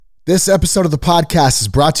This episode of the podcast is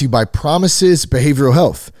brought to you by Promises Behavioral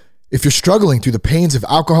Health. If you're struggling through the pains of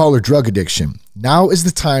alcohol or drug addiction, now is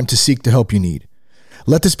the time to seek the help you need.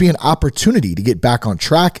 Let this be an opportunity to get back on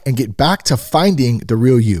track and get back to finding the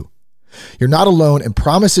real you. You're not alone, and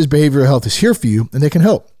Promises Behavioral Health is here for you, and they can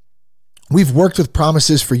help. We've worked with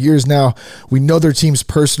Promises for years now. We know their teams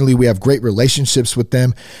personally. We have great relationships with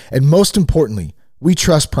them. And most importantly, we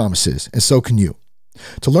trust Promises, and so can you.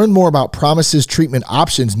 To learn more about Promises treatment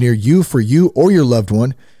options near you for you or your loved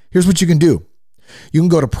one, here's what you can do. You can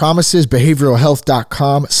go to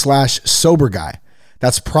promisesbehavioralhealth.com/soberguy.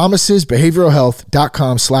 That's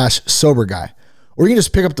promisesbehavioralhealth.com/soberguy. Or you can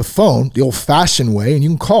just pick up the phone the old-fashioned way, and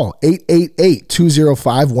you can call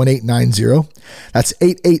 888-205-1890. That's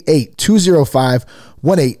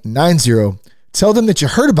 888-205-1890. Tell them that you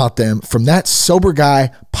heard about them from That Sober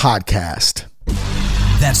Guy podcast.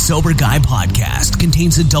 That Sober Guy podcast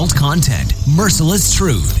contains adult content, merciless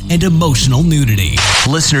truth, and emotional nudity.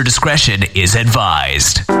 Listener discretion is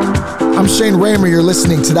advised. I'm Shane Raymer. You're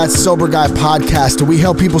listening to That Sober Guy podcast, and we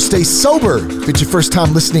help people stay sober. If it's your first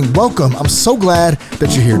time listening, welcome. I'm so glad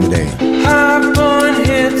that you're here today.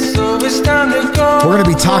 We're going to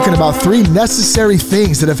be talking about 3 necessary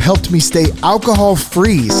things that have helped me stay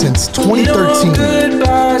alcohol-free since 2013.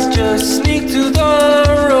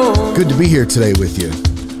 Good to be here today with you.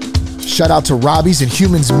 Shout out to Robbie's and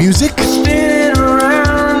Humans Music.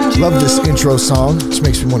 Love this intro song, which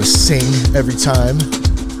makes me want to sing every time.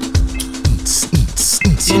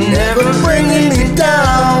 You're never bringing me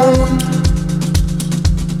down.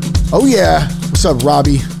 Oh yeah. What's up,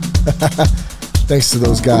 Robbie? Thanks to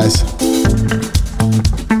those guys.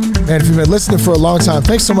 Man, if you've been listening for a long time,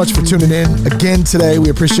 thanks so much for tuning in again today. We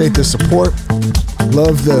appreciate the support.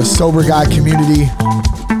 Love the Sober Guy community.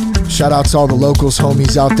 Shout out to all the locals,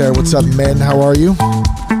 homies out there. What's up, men? How are you?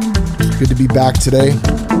 Good to be back today.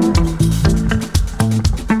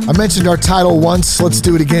 I mentioned our title once. Let's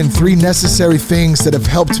do it again. 3 necessary things that have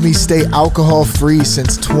helped me stay alcohol-free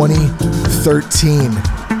since 2013.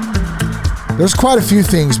 There's quite a few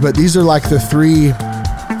things, but these are like the 3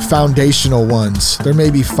 foundational ones. There may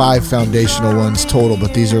be 5 foundational ones total,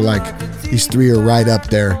 but these 3 are right up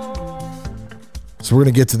there. So we're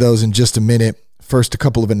going to get to those in just a minute. First, a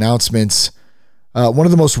couple of announcements. One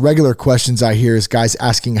of the most regular questions I hear is guys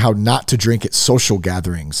asking how not to drink at social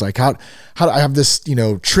gatherings. Like how do I have this,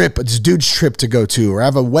 trip, this dude's trip to go to, or I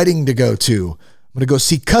have a wedding to go to. I'm going to go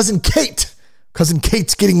see Cousin Kate. Cousin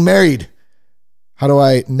Kate's getting married. How do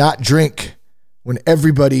I not drink when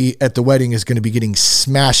everybody at the wedding is going to be getting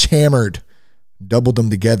smash-hammered? Doubled them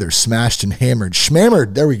together, smashed and hammered.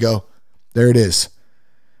 Schmammered, there we go. There it is.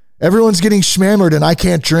 Everyone's getting schmammered and I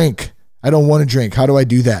can't drink. I don't want to drink. How do I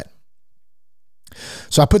do that?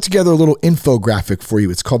 So I put together a little infographic for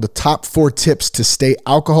you. It's called the top 4 tips to stay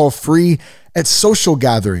alcohol-free at social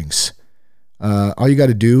gatherings. All you got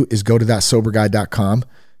to do is go to thatsoberguy.com.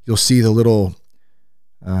 You'll see the little,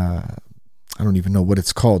 I don't even know what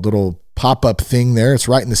it's called, little pop-up thing there. It's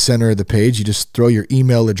right in the center of the page. You just throw your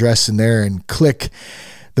email address in there and click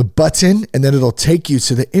the button, and then it'll take you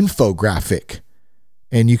to the infographic.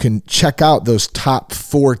 And you can check out those top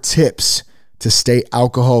 4 tips to stay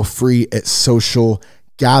alcohol-free at social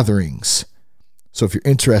gatherings. So if you're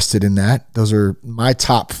interested in that, those are my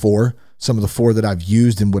top 4, some of the 4 that I've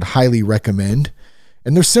used and would highly recommend.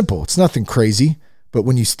 And they're simple. It's nothing crazy. But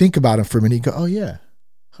when you think about them for a minute, you go, oh yeah,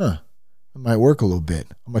 that might work a little bit.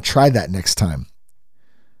 I'm going to try that next time.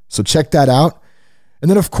 So check that out.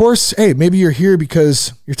 And then, of course, hey, maybe you're here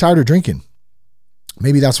because you're tired of drinking.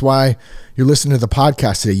 Maybe that's why you're listening to the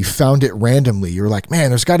podcast today. You found it randomly. You're like, man,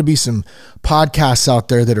 there's got to be some podcasts out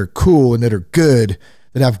there that are cool and that are good,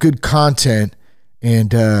 that have good content and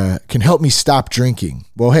can help me stop drinking.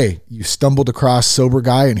 Well, hey, you stumbled across Sober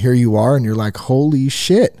Guy and here you are and you're like, holy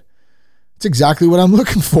shit. That's exactly what I'm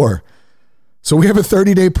looking for. So we have a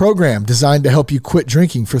 30-day program designed to help you quit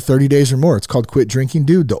drinking for 30 days or more. It's called Quit Drinking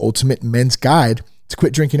Dude, the ultimate men's guide to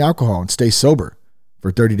quit drinking alcohol and stay sober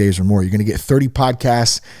for 30 days or more. You're going to get 30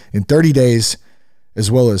 podcasts in 30 days, as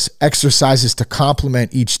well as exercises to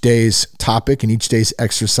complement each day's topic and each day's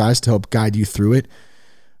exercise to help guide you through it.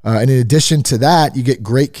 And in addition to that, you get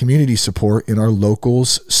great community support in our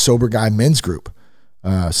locals Sober Guy men's group.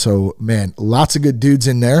 So man, lots of good dudes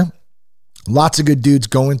in there. Lots of good dudes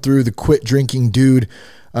going through the Quit Drinking Dude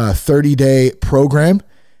 30-day program.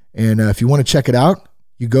 And if you want to check it out,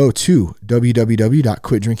 you go to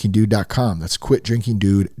www.quitdrinkingdude.com. That's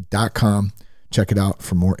quitdrinkingdude.com. Check it out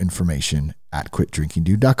for more information at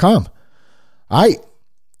quitdrinkingdude.com. All right.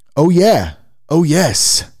 Oh, yeah. Oh,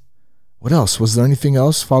 yes. What else? Was there anything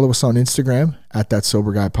else? Follow us on Instagram at That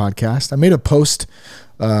Sober Guy Podcast. I made a post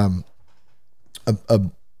was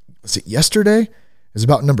it yesterday? It's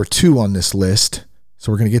about number 2 on this list.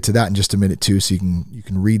 So we're going to get to that in just a minute too. So you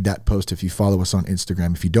can read that post if you follow us on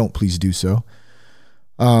Instagram. If you don't, please do so.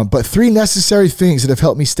 But 3 necessary things that have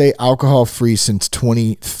helped me stay alcohol free since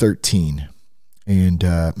 2013. And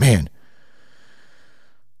man,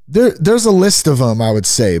 there's a list of them, I would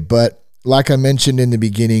say. But like I mentioned in the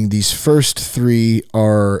beginning, these first 3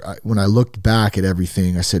 are, when I looked back at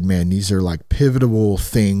everything, I said, man, these are like pivotal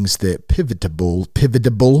things that pivotable.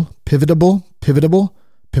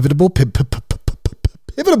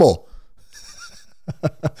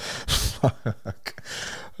 Fuck.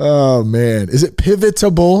 Oh man, is it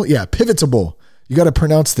pivotable? Yeah, pivotable. You got to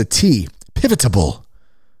pronounce the T. Pivotable.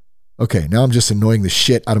 Okay, now I'm just annoying the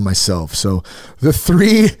shit out of myself. So the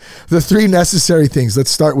three necessary things. Let's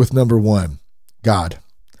start with number 1. God.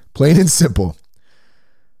 Plain and simple.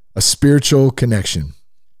 A spiritual connection.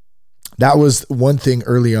 That was one thing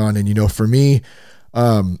early on. And for me,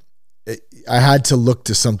 I had to look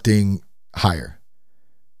to something higher.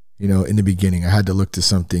 In the beginning, I had to look to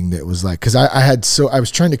something that was like, because I was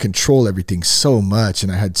trying to control everything so much,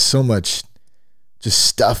 and I had so much just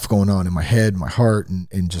stuff going on in my head, my heart,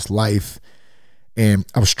 and just life. And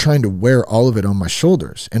I was trying to wear all of it on my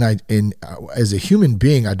shoulders. And as a human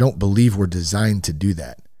being, I don't believe we're designed to do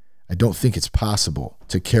that. I don't think it's possible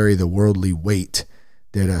to carry the worldly weight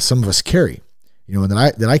that some of us carry, and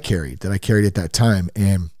that I carried at that time.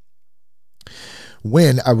 And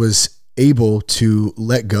when I was able to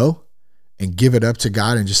let go and give it up to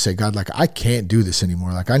God and just say, God, like, I can't do this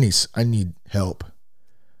anymore. Like I need help.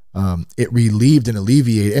 It relieved and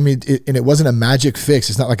alleviated. I mean, and it wasn't a magic fix.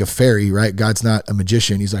 It's not like a fairy, right? God's not a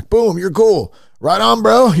magician. He's like, boom, you're cool. Right on,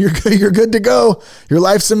 bro. You're good to go. Your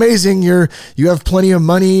life's amazing. You have plenty of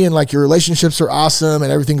money and like your relationships are awesome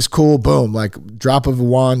and everything's cool. Boom. Like drop of a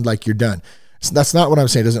wand, like you're done. So that's not what I'm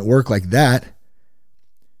saying. It doesn't work like that.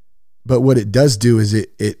 But what it does do is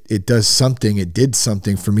it did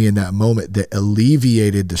something for me in that moment that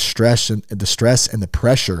alleviated the stress and the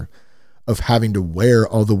pressure of having to wear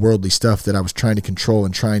all the worldly stuff that I was trying to control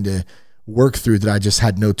and trying to work through, that I just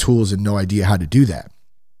had no tools and no idea how to do that.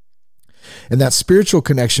 And that spiritual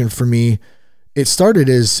connection for me, it started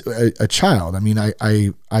as a child. I mean,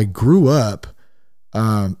 I grew up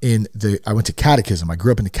I went to catechism. I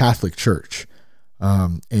grew up in the Catholic Church.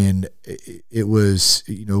 And it was,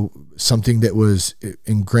 something that was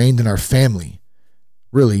ingrained in our family.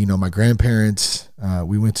 Really, my grandparents,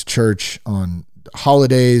 we went to church on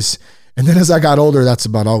holidays. And then as I got older, that's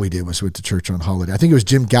about all we did was went to church on holiday. I think it was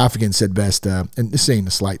Jim Gaffigan said best, and this ain't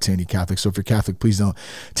a slight to any Catholic. So if you're Catholic, please don't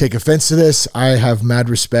take offense to this. I have mad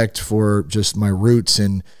respect for just my roots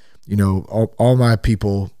and, all my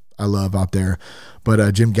people I love out there.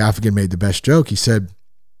 But Jim Gaffigan made the best joke. He said,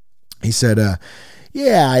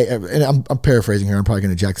 yeah, and I'm paraphrasing here. I'm probably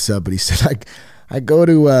going to jack this up, but he said, I go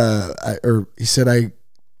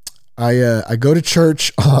to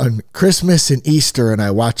church on Christmas and Easter and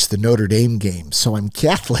I watch the Notre Dame game. So I'm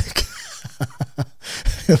Catholic.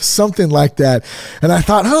 It was something like that. And I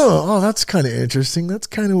thought, oh, that's kind of interesting. That's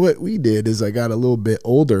kind of what we did as I got a little bit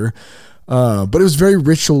older. But it was very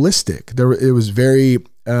ritualistic. It was very,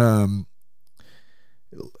 I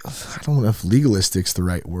don't know if legalistic's the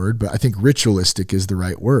right word, but I think ritualistic is the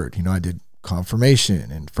right word. I did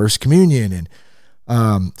confirmation and first communion. And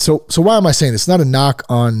so why am I saying this? It's not a knock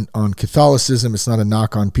on Catholicism. It's not a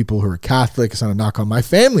knock on people who are Catholic. It's not a knock on my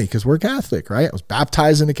family because we're Catholic, right? I was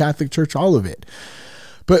baptized in the Catholic Church, all of it.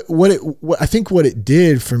 But I think what it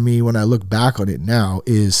did for me when I look back on it now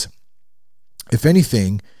is, if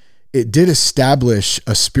anything, it did establish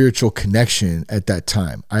a spiritual connection at that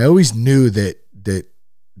time. I always knew that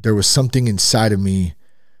there was something inside of me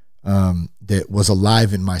that was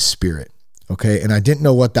alive in my spirit. Okay. And I didn't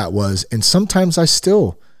know what that was. And sometimes I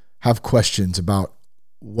still have questions about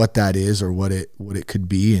what that is or what it could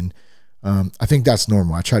be. And I think that's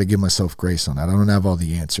normal. I try to give myself grace on that. I don't have all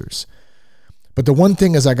the answers. But the one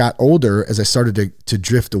thing, as I got older, as I started to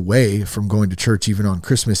drift away from going to church even on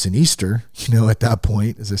Christmas and Easter, at that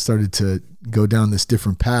point, as I started to go down this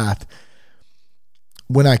different path,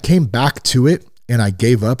 when I came back to it and I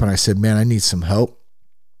gave up and I said, man, I need some help,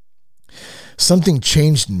 something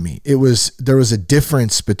changed in me. There was a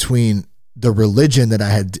difference between the religion that I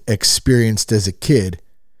had experienced as a kid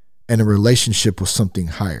and a relationship with something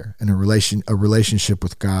higher, and a relationship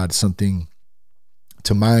with God, something,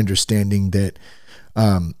 to my understanding, that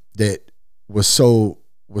was so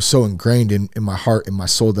ingrained in my heart and my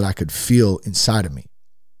soul that I could feel inside of me.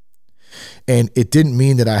 And it didn't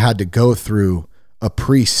mean that I had to go through a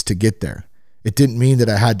priest to get there. It didn't mean that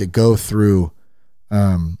I had to go through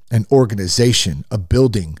an organization, a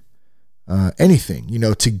building, anything,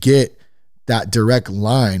 to get that direct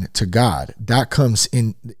line to God. That comes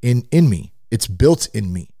in me. It's built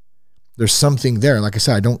in me. There's something there. Like I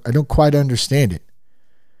said, I don't quite understand it.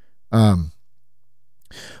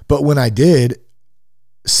 But when I did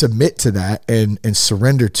submit to that and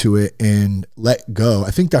surrender to it and let go,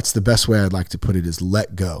 I think that's the best way I'd like to put it, is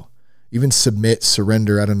let go. Even submit,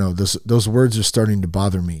 surrender, I don't know. Those words are starting to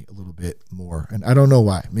bother me a little bit more. And I don't know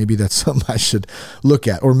why. Maybe that's something I should look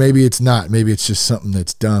at. Or maybe it's not. Maybe it's just something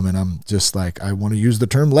that's dumb. And I'm just like, I want to use the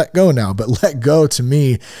term let go now. But let go to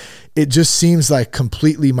me, it just seems like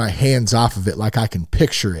completely my hands off of it. Like I can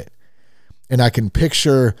picture it. And I can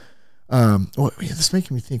picture, this is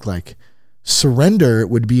making me think like surrender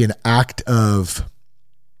would be an act of,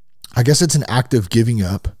 I guess it's an act of giving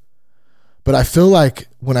up. But I feel like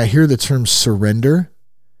when I hear the term surrender,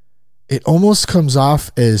 it almost comes off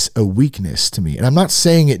as a weakness to me. And I'm not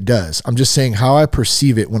saying it does. I'm just saying how I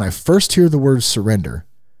perceive it. When I first hear the word surrender,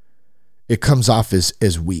 it comes off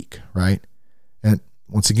as weak, right? And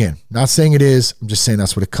once again, not saying it is. I'm just saying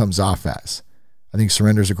that's what it comes off as. I think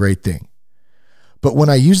surrender is a great thing. But when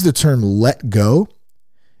I use the term let go,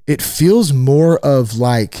 it feels more of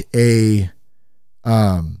like a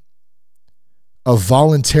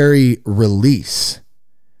voluntary release,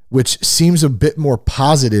 which seems a bit more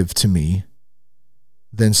positive to me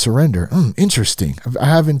than surrender. Interesting. I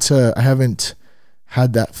haven't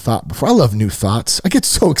had that thought before. I love new thoughts. I get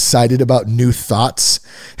so excited about new thoughts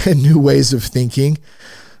and new ways of thinking.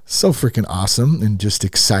 So freaking awesome and just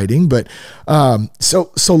exciting. But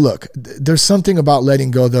so look, there's something about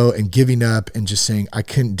letting go though and giving up and just saying I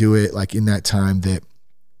couldn't do it, like in that time, that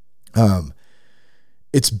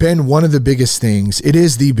it's been one of the biggest things. It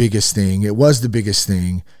is the biggest thing. It was the biggest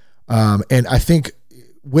thing. And I think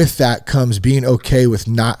with that comes being okay with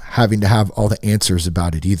not having to have all the answers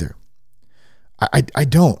about it either. I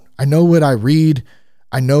don't. I know what I read.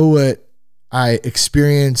 I know what I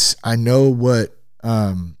experience. I know what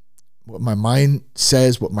my mind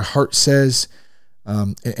says, what my heart says.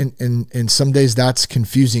 And some days that's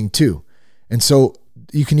confusing too. And so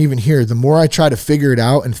you can even hear, the more I try to figure it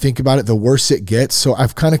out and think about it, the worse it gets. So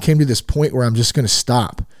I've kind of came to this point where I'm just going to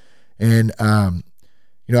stop. And, I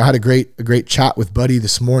had a great chat with Buddy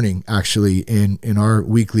this morning, actually, in our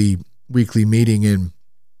weekly meeting. And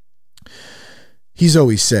he's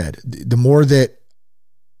always said, the more that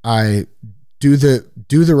I do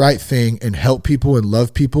the right thing and help people and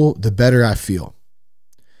love people, the better I feel.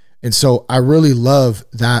 And so I really love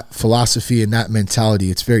that philosophy and that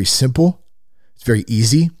mentality. It's very simple. It's very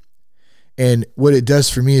easy. And what it does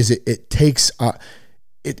for me is it takes,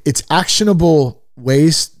 it's actionable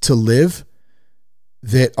ways to live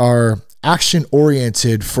that are action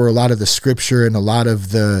oriented for a lot of the scripture and a lot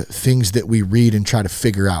of the things that we read and try to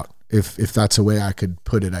figure out, if that's a way I could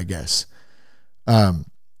put it, I guess.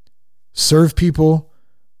 Serve people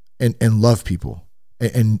and love people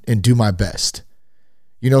and do my best,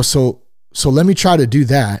 so let me try to do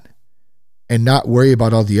that and not worry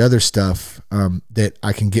about all the other stuff that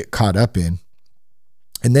I can get caught up in.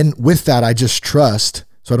 And then with that, I just trust.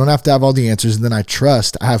 So I don't have to have all the answers. And then I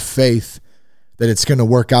trust, I have faith that it's going to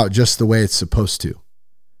work out just the way it's supposed to.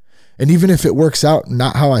 And even if it works out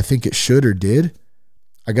not how I think it should or did,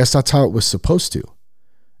 I guess that's how it was supposed to.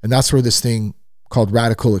 And that's where this thing called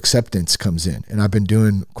radical acceptance comes in. And I've been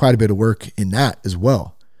doing quite a bit of work in that as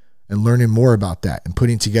well, and learning more about that and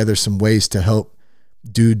putting together some ways to help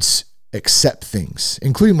dudes accept things,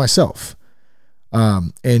 including myself.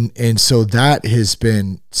 And so that has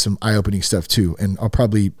been some eye-opening stuff too. And I'll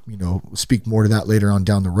probably, speak more to that later on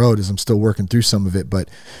down the road as I'm still working through some of it. But,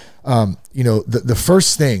 the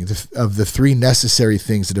first thing of the three necessary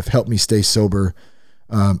things that have helped me stay sober,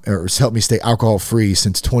 or helped me stay alcohol free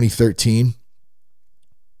since 2013,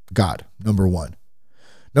 God, number one.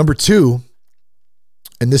 Number two,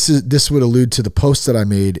 and this would allude to the post that I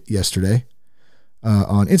made yesterday,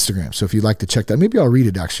 on Instagram. So if you'd like to check that, maybe I'll read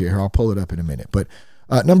it actually, or I'll pull it up in a minute. But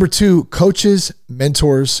number two, coaches,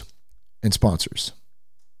 mentors, and sponsors.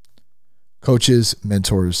 Coaches,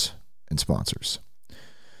 mentors, and sponsors.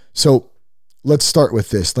 So let's start with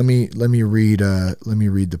this. Let me read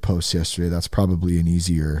the post yesterday. That's probably an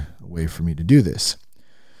easier way for me to do this.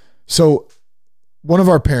 So one of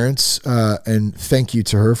our parents, and thank you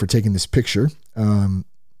to her for taking this picture.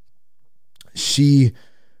 She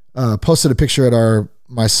posted a picture at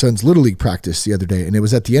my son's Little League practice the other day, and it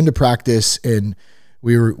was at the end of practice, and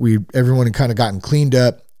everyone had kind of gotten cleaned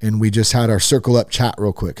up, and we just had our circle up chat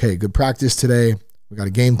real quick. Hey, good practice today. We got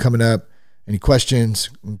a game coming up. Any questions,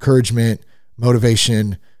 encouragement,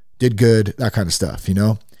 motivation, did good, that kind of stuff, you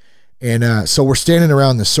know? And so we're standing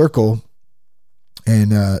around the circle,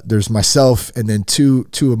 and there's myself and then two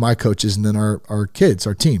of my coaches, and then our kids,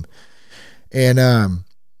 our team. And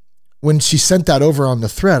when she sent that over on the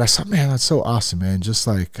thread, I thought, man, that's so awesome, man. Just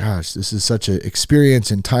like, gosh, this is such an experience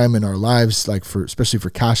and time in our lives, like especially for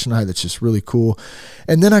Cash and I, that's just really cool.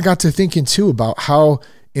 And then I got to thinking too about how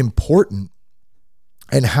important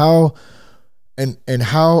and how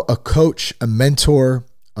a coach, a mentor,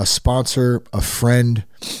 a sponsor, a friend,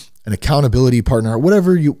 an accountability partner,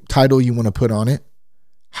 whatever title you want to put on it,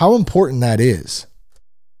 how important that is.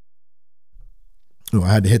 Oh,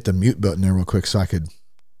 I had to hit the mute button there real quick so I could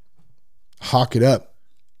hawk it up.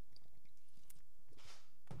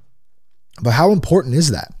 But how important is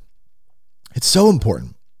that? It's so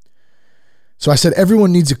important. So I said,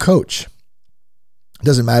 everyone needs a coach. It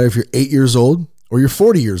doesn't matter if you're 8 years old or you're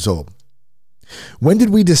 40 years old. When did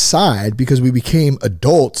we decide, because we became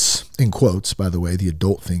adults, in quotes, by the way, the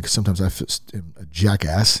adult thing, because sometimes I am a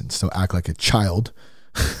jackass and still act like a child.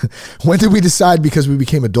 When did we decide, because we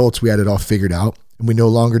became adults, we had it all figured out and we no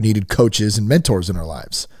longer needed coaches and mentors in our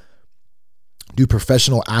lives? Do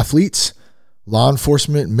professional athletes, law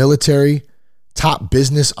enforcement, military, top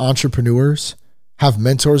business entrepreneurs have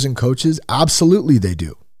mentors and coaches? Absolutely they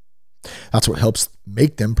do. That's what helps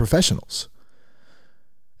make them professionals.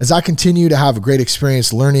 As I continue to have a great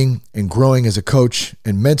experience learning and growing as a coach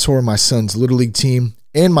and mentor my son's Little League team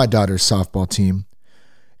and my daughter's softball team,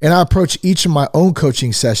 and I approach each of my own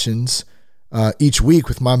coaching sessions each week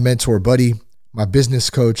with my mentor buddy, my business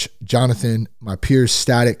coach, Jonathan, my peers,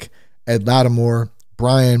 Static, Ed Lattimore,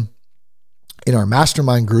 Brian, in our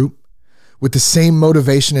mastermind group, with the same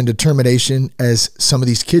motivation and determination as some of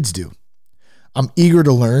these kids do. I'm eager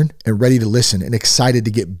to learn and ready to listen and excited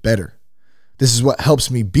to get better. This is what helps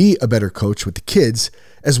me be a better coach with the kids,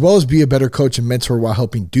 as well as be a better coach and mentor while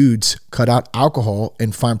helping dudes cut out alcohol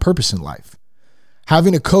and find purpose in life.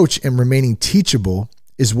 Having a coach and remaining teachable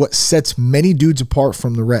is what sets many dudes apart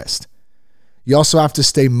from the rest. You also have to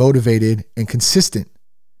stay motivated and consistent.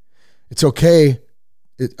 It's okay.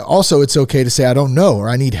 It's okay to say, I don't know, or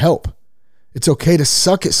I need help. It's okay to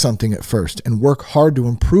suck at something at first and work hard to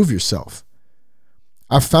improve yourself.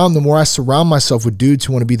 I've found the more I surround myself with dudes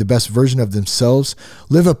who want to be the best version of themselves,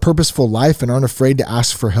 live a purposeful life, and aren't afraid to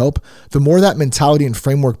ask for help, the more that mentality and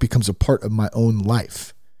framework becomes a part of my own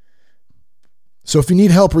life. So if you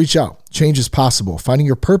need help, reach out. Change is possible. Finding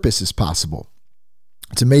your purpose is possible.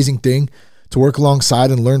 It's an amazing thing to work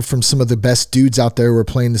alongside and learn from some of the best dudes out there who are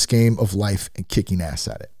playing this game of life and kicking ass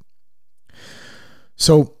at it.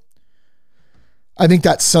 So I think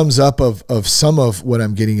that sums up of some of what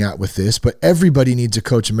I'm getting at with this, but everybody needs a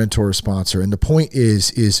coach, a mentor, or sponsor. And the point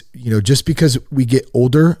is, just because we get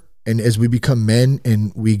older and as we become men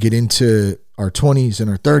and we get into our 20s and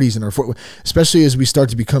our 30s and our 40s, especially as we start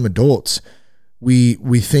to become adults, we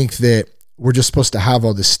think that we're just supposed to have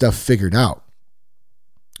all this stuff figured out,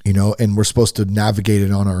 and we're supposed to navigate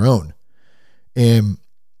it on our own. And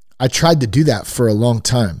I tried to do that for a long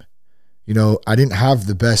time. I didn't have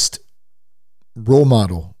the best role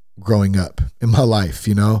model growing up in my life,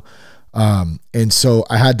 and so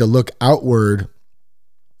I had to look outward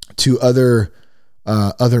to other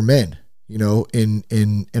men,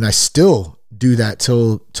 and I still do that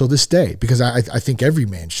till this day, because I think every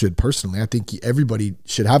man should. Personally, I think everybody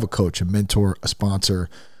should have a coach, a mentor, a sponsor,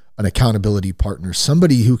 an accountability partner,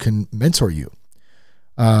 somebody who can mentor you.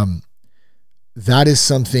 That is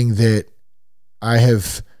something that I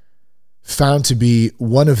have found to be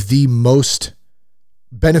one of the most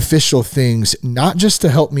beneficial things, not just to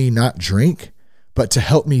help me not drink, but to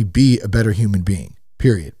help me be a better human being,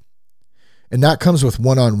 period. And that comes with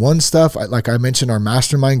one-on-one stuff. Like I mentioned, our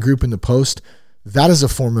mastermind group in the post, that is a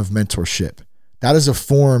form of mentorship. That is a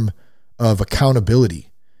form of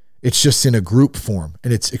accountability. It's just in a group form,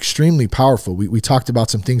 and it's extremely powerful. We talked about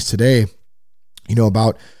some things today,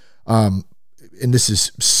 about, and this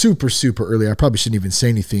is super, super early. I probably shouldn't even say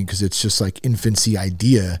anything because it's just like infancy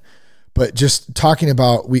idea, but just talking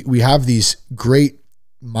about, we have these great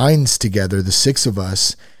minds together, the six of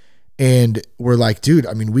us, and we're like, dude,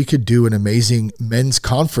 we could do an amazing men's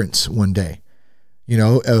conference one day,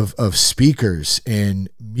 of speakers and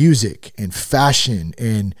music and fashion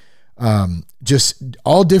and just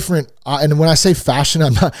all different. And when I say fashion,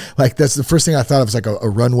 I'm not like, that's the first thing I thought of, was like a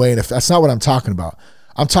runway. And if that's not what I'm talking about,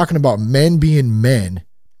 I'm talking about men being men.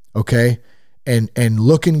 Okay. And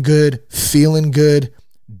looking good, feeling good,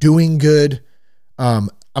 doing good. I'm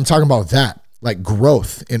talking about that, like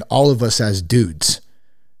growth in all of us as dudes,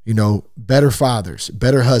 better fathers,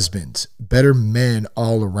 better husbands, better men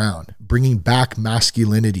all around, bringing back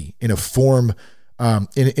masculinity in a form,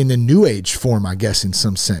 in a new age form, I guess, in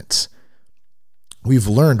some sense. We've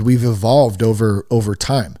evolved over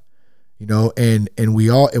time, and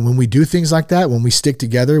when we do things like that, when we stick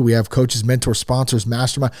together, we have coaches, mentors, sponsors,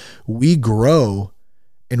 mastermind, we grow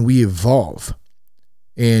and we evolve.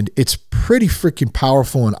 And it's pretty freaking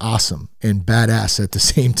powerful and awesome and badass at the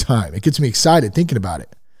same time. It gets me excited thinking about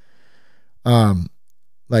it. I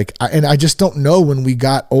just don't know when we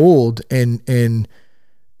got old and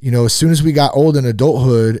as soon as we got old in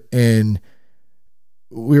adulthood and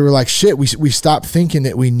we were like, shit, we stopped thinking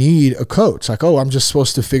that we need a coach. Like, oh, I'm just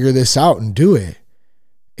supposed to figure this out and do it.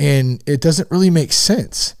 And it doesn't really make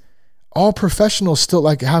sense. All professionals still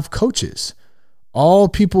have coaches. All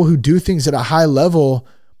people who do things at a high level,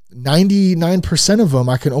 99% of them,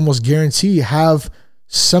 I can almost guarantee, have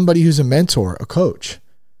somebody who's a mentor, a coach,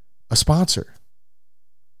 a sponsor.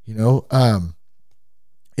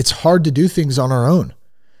 It's hard to do things on our own.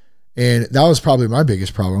 And that was probably my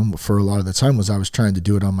biggest problem for a lot of the time, was I was trying to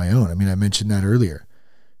do it on my own. I mean, I mentioned that earlier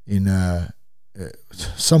in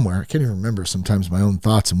somewhere. I can't even remember sometimes my own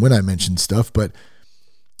thoughts and when I mentioned stuff, but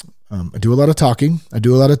I do a lot of talking.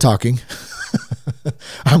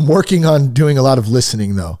 I'm working on doing a lot of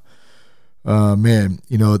listening though.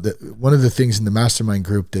 One of the things in the mastermind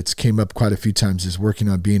group that's came up quite a few times is working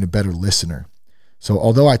on being a better listener. So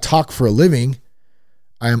although I talk for a living,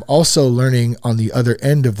 I am also learning on the other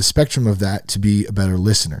end of the spectrum of that to be a better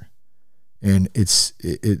listener. And it's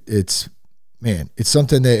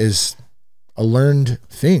something that is a learned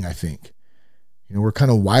thing, I think. We're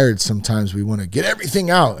kind of wired sometimes. We want to get everything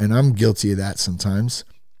out, and I'm guilty of that sometimes.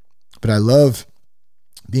 But I love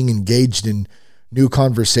being engaged in new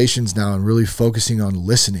conversations now and really focusing on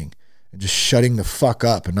listening and just shutting the fuck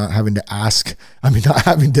up and not having to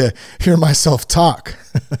hear myself talk.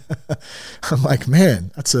 I'm like,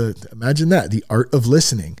 man, imagine that. The art of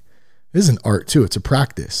listening. It is an art too. It's a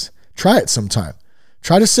practice. Try it sometime.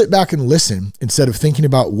 Try to sit back and listen instead of thinking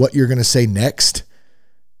about what you're going to say next.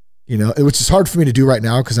 Which is hard for me to do right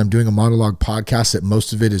now because I'm doing a monologue podcast that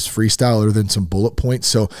most of it is freestyle other than some bullet points.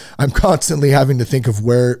 So I'm constantly having to think of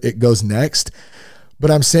where it goes next. But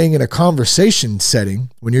I'm saying in a conversation setting,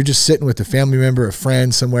 when you're just sitting with a family member, a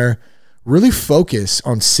friend somewhere, really focus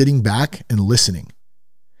on sitting back and listening.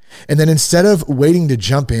 And then instead of waiting to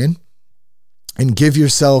jump in and give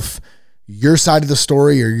yourself your side of the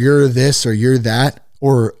story, or you're this or you're that,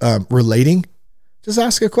 or relating, just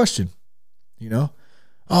ask a question,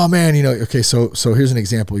 Oh man, okay, so here's an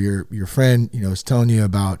example. Your friend, is telling you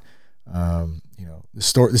about,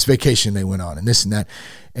 this vacation they went on and this and that.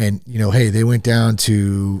 And, hey, they went down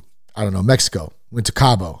to, Mexico, went to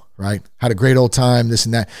Cabo, right? Had a great old time, this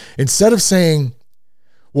and that. Instead of saying,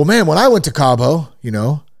 well, man, when I went to Cabo,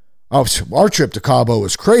 our trip to Cabo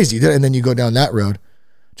was crazy. And then you go down that road,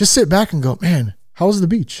 just sit back and go, man, how was the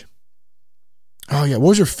beach? Oh yeah. What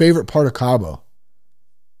was your favorite part of Cabo?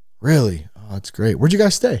 Really? That's great. Where'd you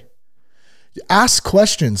guys stay? Ask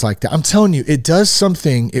questions like that. I'm telling you, it does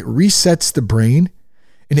something. It resets the brain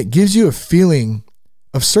and it gives you a feeling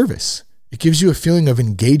of service. It gives you a feeling of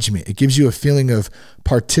engagement. It gives you a feeling of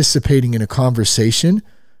participating in a conversation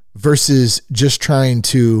versus just trying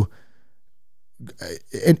to,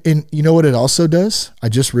 and you know what it also does? I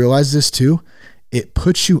just realized this too. It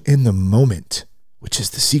puts you in the moment, which is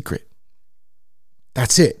the secret.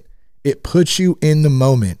 That's it. It puts you in the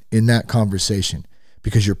moment in that conversation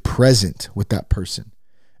because you're present with that person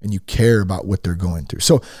and you care about what they're going through.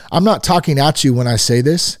 So I'm not talking at you when I say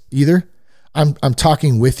this either. I'm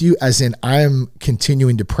talking with you as in I'm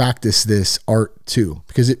continuing to practice this art too,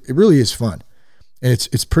 because it really is fun. And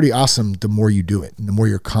it's pretty awesome the more you do it and the more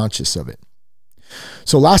you're conscious of it.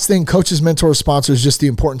 So last thing, coaches, mentors, sponsors, just the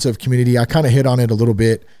importance of community. I kind of hit on it a little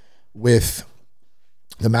bit with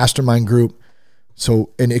the mastermind group. So,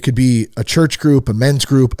 and it could be a church group, a men's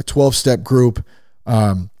group, a 12-step group.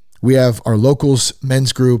 We have our locals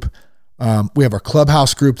men's group. We have our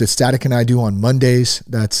clubhouse group that Static and I do on Mondays.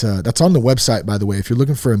 That's on the website, by the way. If you're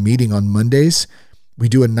looking for a meeting on Mondays, we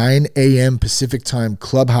do a 9 a.m. Pacific time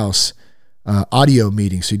clubhouse audio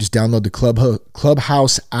meeting. So you just download the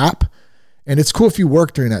Clubhouse app. And it's cool if you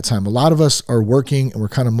work during that time. A lot of us are working and we're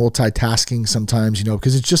kind of multitasking sometimes,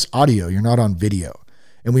 because it's just audio. You're not on video.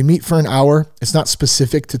 And we meet for an hour. It's not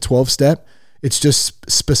specific to 12-step. It's just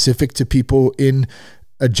specific to people in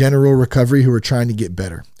a general recovery who are trying to get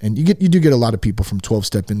better. And you do get a lot of people from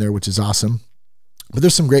 12-step in there, which is awesome. But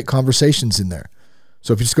there's some great conversations in there.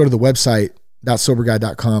 So if you just go to the website,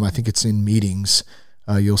 .soberguy.com, I think it's in meetings.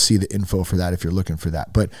 You'll see the info for that if you're looking for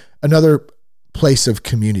that. But another place of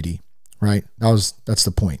community, right? That's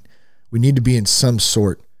the point. We need to be in some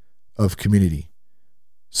sort of community.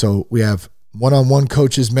 So we have one-on-one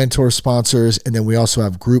coaches, mentors, sponsors, and then we also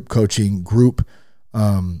have group coaching, group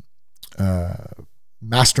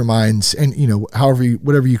masterminds, and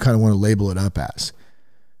whatever you kind of want to label it up as.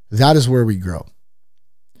 That is where we grow.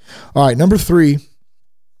 All right, number 3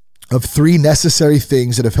 of 3 necessary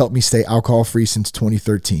things that have helped me stay alcohol-free since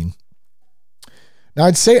 2013. Now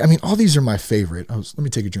I'd say, all these are my favorite. Let me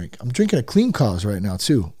take a drink. I'm drinking a Clean Cause right now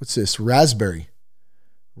too. What's this? Raspberry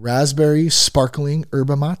sparkling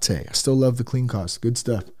yerba mate. I still love the Clean Cause. Good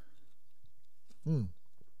stuff.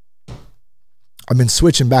 I've been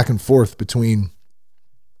switching back and forth between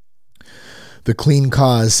the Clean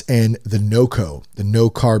Cause and the NoCo, the No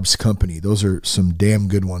Carbs Company. Those are some damn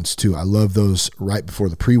good ones too. I love those right before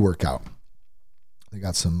the pre-workout. They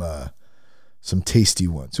got some tasty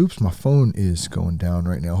ones. Oops, my phone is going down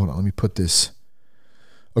right now. Hold on, let me put this.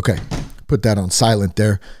 Okay, put that on silent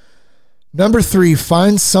there. Number 3,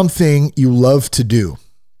 find something you love to do.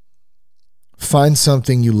 Find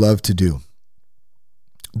something you love to do.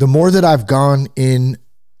 The more that I've gone in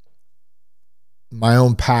my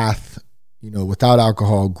own path, without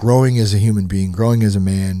alcohol, growing as a human being, growing as a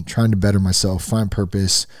man, trying to better myself, find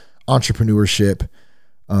purpose, entrepreneurship,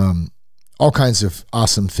 all kinds of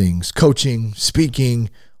awesome things, coaching, speaking,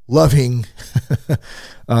 loving,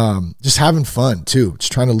 just having fun too,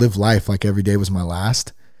 just trying to live life like every day was my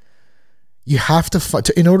last. You have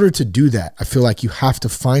to, in order to do that, I feel like you have to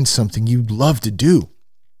find something you love to do.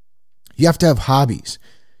 You have to have hobbies.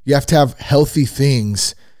 You have to have healthy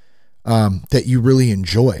things that you really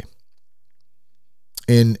enjoy.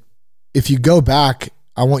 And if you go back,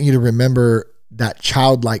 I want you to remember that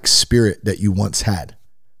childlike spirit that you once had.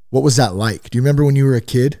 What was that like? Do you remember when you were a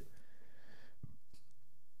kid?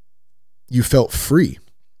 You felt free.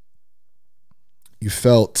 You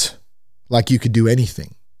felt like you could do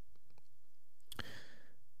anything.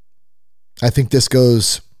 I think this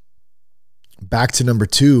goes back to number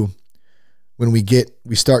 2. When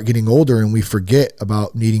we start getting older and we forget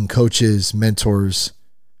about needing coaches, mentors,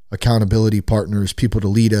 accountability partners, people to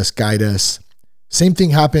lead us, guide us. Same thing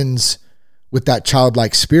happens with that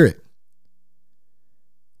childlike spirit.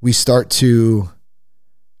 We start to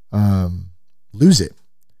lose it.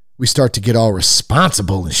 We start to get all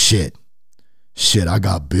responsible and shit. Shit, I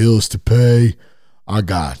got bills to pay. I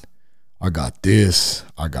got this.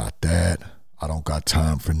 I got that. I don't got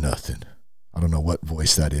time for nothing. I don't know what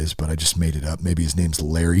voice that is, but I just made it up. Maybe his name's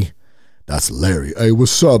Larry. That's Larry. Hey,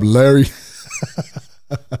 what's up, Larry? Who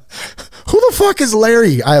the fuck is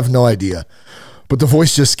Larry? I have no idea. But the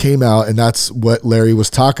voice just came out, and that's what Larry was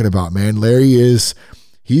talking about, man. Larry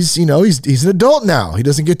he's an adult now. He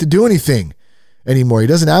doesn't get to do anything anymore. He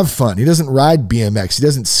doesn't have fun. He doesn't ride BMX. He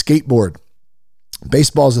doesn't skateboard.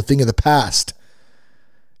 Baseball is a thing of the past.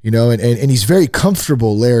 And he's very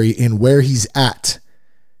comfortable, Larry, in where he's at.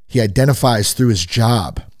 He identifies through his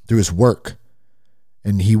job, through his work,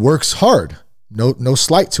 and he works hard. No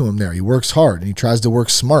slight to him there. He works hard and he tries to work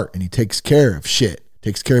smart and he takes care of shit,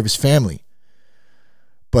 takes care of his family.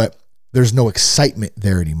 But there's no excitement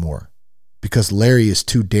there anymore because Larry is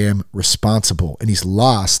too damn responsible and he's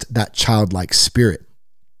lost that childlike spirit.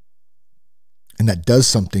 And that does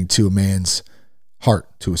something to a man's heart,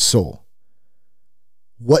 to his soul.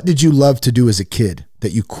 What did you love to do as a kid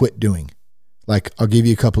that you quit doing? Like, I'll give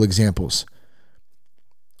you a couple examples.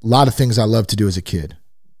 A lot of things I loved to do as a kid.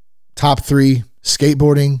 Top 3,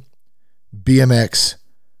 skateboarding, BMX,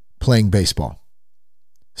 playing baseball.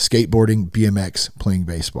 Skateboarding, BMX, playing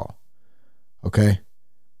baseball. Okay?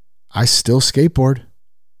 I still skateboard.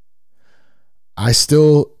 I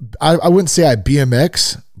wouldn't say I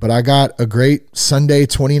BMX, but I got a great Sunday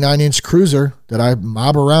 29-inch cruiser that I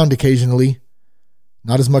mob around occasionally.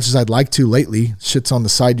 Not as much as I'd like to lately. Shit's on the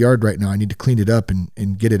side yard right now. I need to clean it up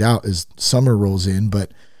and get it out as summer rolls in,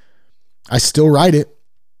 but I still ride it.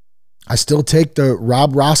 I still take the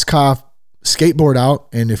Rob Roscoff skateboard out,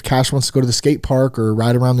 and if Cash wants to go to the skate park or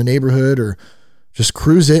ride around the neighborhood or just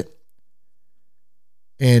cruise it.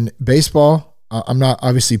 And baseball, I'm not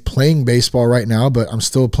obviously playing baseball right now, but I'm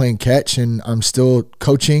still playing catch and I'm still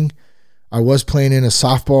coaching. I was playing in a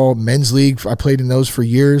softball men's league. I played in those for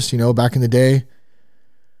years, back in the day.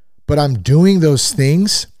 But I'm doing those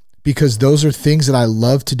things because those are things that I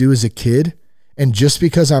love to do as a kid. And just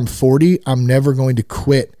because I'm 40, I'm never going to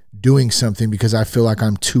quit doing something because I feel like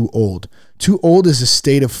I'm too old. Too old is a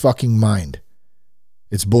state of fucking mind.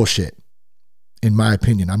 It's bullshit, in my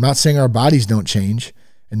opinion. I'm not saying our bodies don't change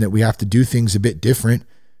and that we have to do things a bit different.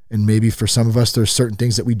 And maybe for some of us, there's certain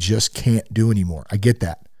things that we just can't do anymore. I get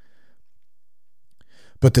that.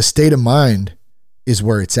 But the state of mind is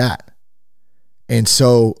where it's at. And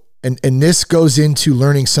so, and this goes into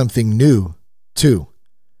learning something new too.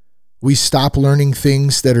 We stop learning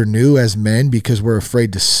things that are new as men because we're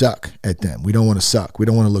afraid to suck at them. We don't want to suck. We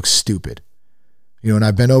don't want to look stupid. And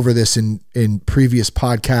I've been over this in previous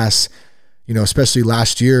podcasts, especially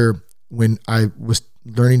last year when I was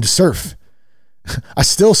learning to surf. I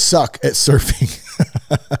still suck at surfing.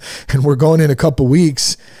 And we're going in a couple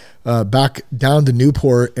weeks back down to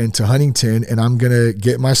Newport and to Huntington, and I'm going to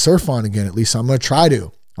get my surf on again. At least I'm going to try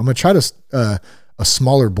to. I'm going to try to a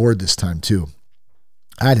smaller board this time too.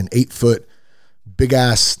 I had an 8-foot big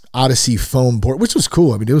ass Odyssey foam board, which was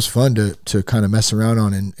cool. I mean, it was fun to kind of mess around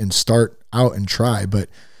on and start out and try, but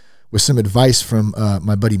with some advice from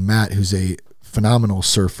my buddy Matt, who's a phenomenal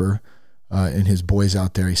surfer, and his boys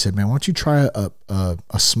out there, he said, man, why don't you try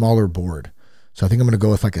a smaller board? So I think I'm going to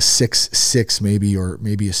go with like a 6'6", maybe, or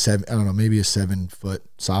maybe a 7, I don't know, maybe a 7-foot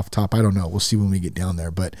soft top. I don't know. We'll see when we get down there.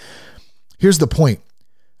 But here's the point.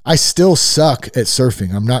 I still suck at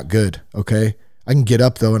surfing. I'm not good. Okay. I can get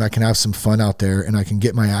up though, and I can have some fun out there, and I can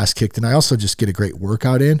get my ass kicked. And I also just get a great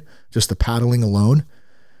workout in, just the paddling alone.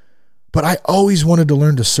 But I always wanted to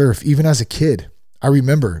learn to surf, even as a kid. I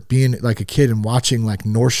remember being like a kid and watching like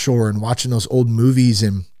North Shore and watching those old movies,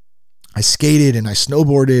 and I skated and I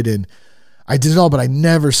snowboarded and I did it all, but I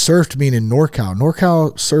never surfed being in NorCal.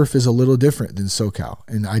 NorCal surf is a little different than SoCal.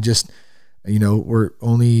 And I just, we're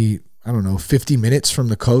only, 50 minutes from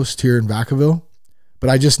the coast here in Vacaville, but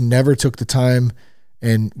I just never took the time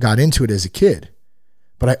and got into it as a kid,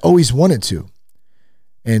 but I always wanted to.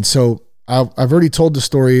 And so I've already told the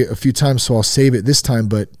story a few times, so I'll save it this time,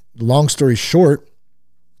 but long story short,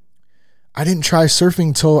 I didn't try surfing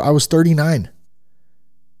until I was 39.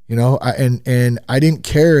 And I didn't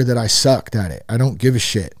care that I sucked at it. I don't give a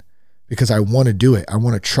shit because I want to do it. I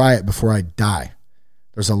want to try it before I die.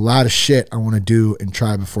 There's a lot of shit I want to do and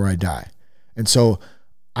try before I die. And so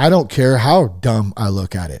I don't care how dumb I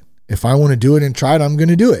look at it. If I want to do it and try it, I'm going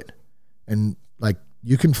to do it. And like,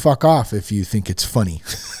 you can fuck off if you think it's funny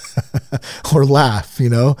or laugh,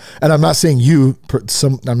 and I'm not saying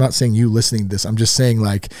I'm not saying you listening to this. I'm just saying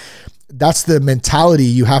like, that's the mentality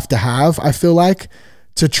you have to have. I feel like,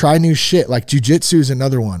 to try new shit. Like jiu-jitsu is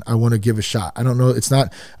another one I want to give a shot. I don't know. I'm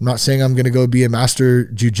not saying I'm going to go be a master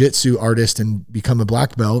jiu-jitsu artist and become a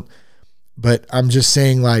black belt, but I'm just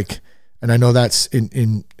saying like, and I know that's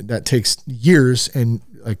that takes years and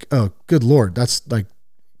like, oh, good Lord, that's like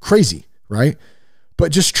crazy. Right.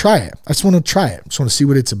 But just try it. I just want to try it. I just want to see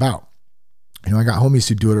what it's about. I got homies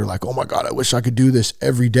who do it are like, oh my God, I wish I could do this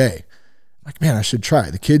every day. I'm like, man, I should try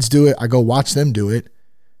it. The kids do it. I go watch them do it.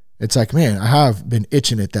 It's like, man, I have been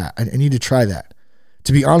itching at that. I need to try that.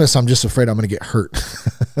 To be honest, I'm just afraid I'm going to get hurt.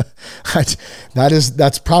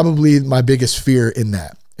 That's probably my biggest fear in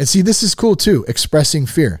that. And see, this is cool too. Expressing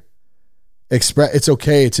fear. It's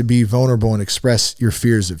okay to be vulnerable and express your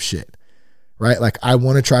fears of shit, right? Like I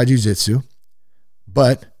want to try jiu-jitsu,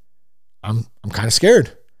 but I'm kind of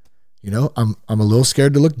scared. I'm a little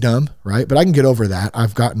scared to look dumb, right? But I can get over that.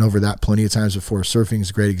 I've gotten over that plenty of times before. Surfing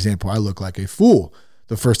is a great example. I look like a fool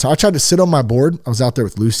the first time. I tried to sit on my board. I was out there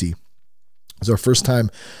with Lucy. It was our first time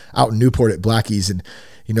out in Newport at Blackie's. And,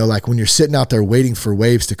 like when you're sitting out there waiting for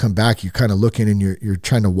waves to come back, you're kind of looking and you're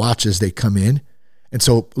trying to watch as they come in. And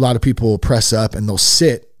so a lot of people will press up and they'll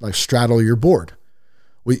sit, like straddle your board.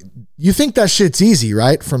 You think that shit's easy,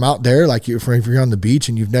 right? From out there, like if you're on the beach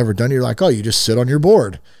and you've never done it, you're like, oh, you just sit on your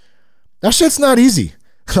board. That shit's not easy.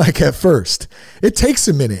 Like at first, it takes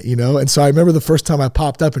a minute, And so I remember the first time I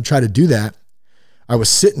popped up and tried to do that, I was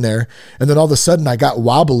sitting there and then all of a sudden I got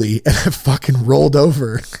wobbly and I fucking rolled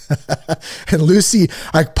over. And Lucy,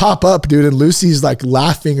 I pop up, dude, and Lucy's like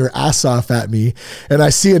laughing her ass off at me. And I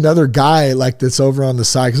see another guy like that's over on the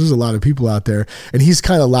side, because there's a lot of people out there, and he's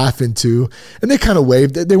kind of laughing too. And they kind of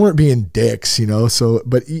waved. They weren't being dicks, so,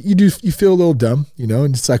 but you feel a little dumb,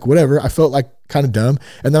 and it's like, whatever. I felt like kind of dumb.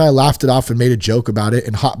 And then I laughed it off and made a joke about it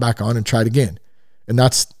and hopped back on and tried again. And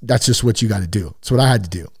that's just what you got to do. It's what I had to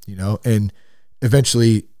do, and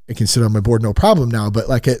eventually I can sit on my board, no problem now. But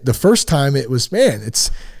like the first time it was, man,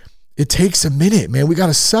 it takes a minute, man. We got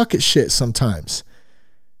to suck at shit sometimes,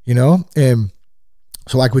 And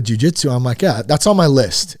so like with jiu-jitsu, I'm like, yeah, that's on my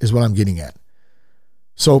list is what I'm getting at.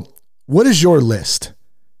 So what is your list?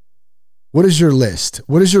 What is your list?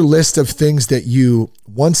 What is your list of things that you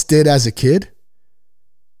once did as a kid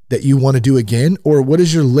that you want to do again? Or what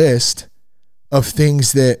is your list of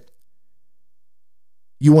things that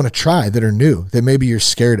you want to try that are new, that maybe you're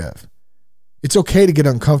scared of? It's okay to get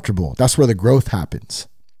uncomfortable. That's where the growth happens.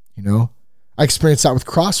 I experienced that with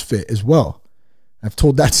CrossFit as well. I've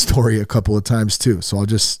told that story a couple of times too, so I'll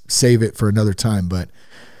just save it for another time. But,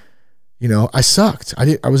 you know, I sucked.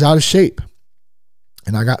 I was out of shape.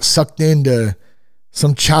 And I got sucked into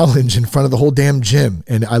some challenge in front of the whole damn gym.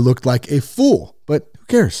 And I looked like a fool. But who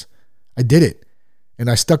cares? I did it. And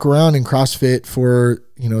I stuck around in CrossFit for,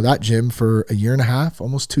 you know, that gym for a year and a half,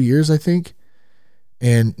 almost 2 years, I think.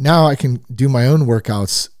 And now I can do my own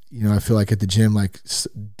workouts. You know, I feel like at the gym, like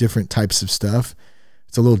different types of stuff.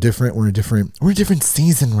 It's a little different. We're in a different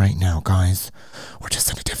season right now, guys. We're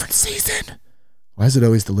just in a different season. Why is it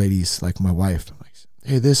always the ladies, like my wife? I'm like,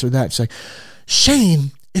 hey, this or that. She's like,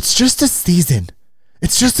 Shane, it's just a season.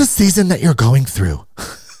 It's just a season that you're going through.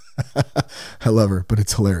 I love her, but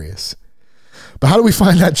it's hilarious. But how do we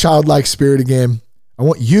find that childlike spirit again? I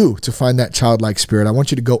want you to find that childlike spirit. I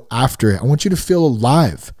want you to go after it. I want you to feel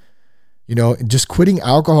alive. You know, just quitting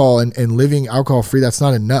alcohol and living alcohol free, that's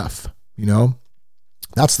not enough. You know,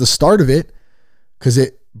 that's the start of it because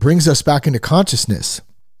it brings us back into consciousness.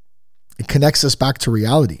 It connects us back to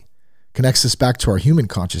reality. Connects us back to our human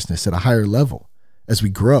consciousness at a higher level as we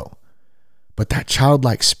grow. But that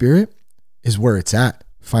childlike spirit is where it's at,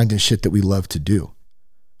 finding shit that we love to do.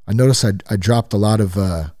 I noticed I dropped a lot of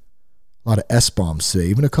S-bombs today,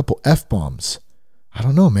 even a couple F-bombs. I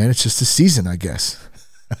don't know, man. It's just a season, I guess.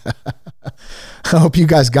 I hope you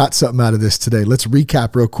guys got something out of this today. Let's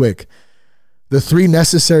recap real quick. The 3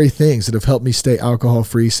 necessary things that have helped me stay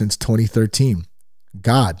alcohol-free since 2013.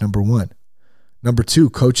 God, number 1. Number 2,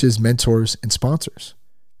 coaches, mentors, and sponsors.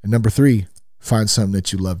 And number 3, find something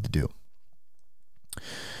that you love to do.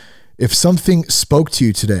 If something spoke to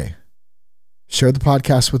you today, share the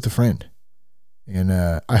podcast with a friend. And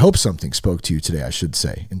I hope something spoke to you today, I should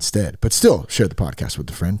say, instead. But still, share the podcast with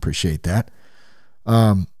a friend. Appreciate that.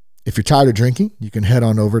 If you're tired of drinking, you can head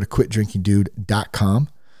on over to quitdrinkingdude.com.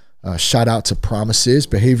 Shout out to Promises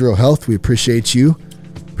Behavioral Health. We appreciate you.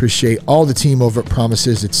 Appreciate all the team over at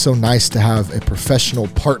Promises. It's so nice to have a professional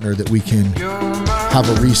partner that we can have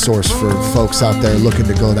a resource for folks out there looking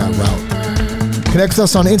to go that route. Connect with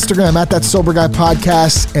us on Instagram at That Sober Guy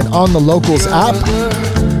Podcast and on the Locals app.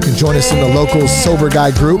 You can join us in the Locals Sober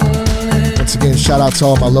Guy group. Once again, shout out to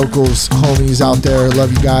all my Locals homies out there.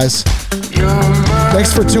 Love you guys.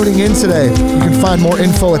 Thanks for tuning in today. You can find more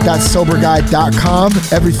info at thatsoberguy.com.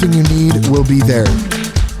 Everything you need will be there.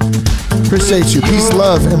 Appreciate you. Peace,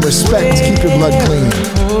 love, and respect. Keep your blood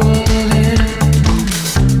clean.